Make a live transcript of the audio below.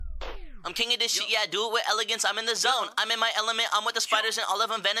I'm king of this shit, yeah, I do it with elegance, I'm in the zone. I'm in my element, I'm with the spiders and all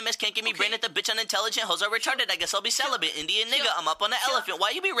of them venomous. Can't give me brain at the bitch unintelligent. Hoes are retarded, I guess I'll be celibate. Indian nigga, I'm up on the elephant.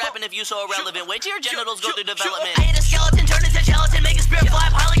 Why you be rapping if you so irrelevant? Wait till your genitals go through development. I hate a skeleton, turn into gelatin, make a spirit fly,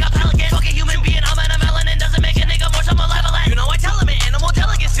 piling up pelicans. Fuck a human being, I'm an melanin, doesn't make a nigga more so malevolent. You know I tell him it, animal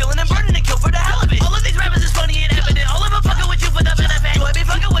delegate, stealing and burning and kill for the hell of it. All of these rappers is funny and evident, all of them fucking with you for the benefit. You ain't be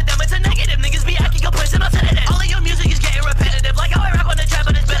fucking with them, it's a negative, niggas be acting complacent, I'm sedative. All of your music is getting repetitive, like how I rap on the trap,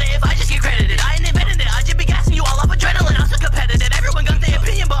 but it's better if I just get credited. I ain't invented it, I just be gassing you all off adrenaline, I'm so competitive. Everyone got their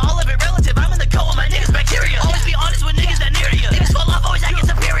opinion, but all of it relative. I'm in the co with my niggas bacteria. Always be honest with niggas that near you. Niggas fall off, always acting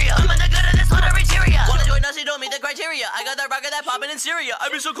superior. I'm in the good of this literaria. Wanna join us, you don't meet the criteria. I got that rocket that poppin' in Syria. I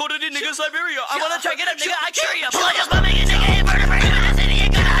be so cold to these niggas Siberia. I wanna check it up, nigga, I carry up. Pull up, just bumming a nigga in murder rate. In the city,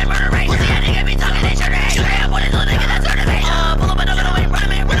 ain't gonna hide murder rate. Pussy, that nigga be talking, they turn rate. Straight up, what is little nigga, that's turn rate. Pull up, I'm gonna wait, run a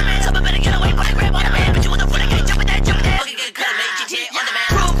man, run a man. Someone better get away, put a grab on a man. Bitch, you with the foot again, jump with that, jump with that. Fucking good, cut, make GTA on demand.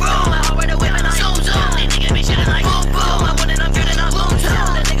 Vroom, vroom, my heart with a whip and I zoom, zoom. These niggas be shitting like boom, boom. I want it, I'm good and I'm boom, zoom.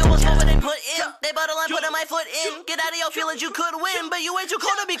 That nigga was more than put in. They bottle and put my foot in. Get out of your feelings, you could win, but you ain't too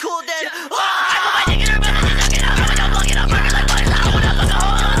cold to be cool then. I put my dick in her butt and she suck it up. I'm like, I'm blocking up.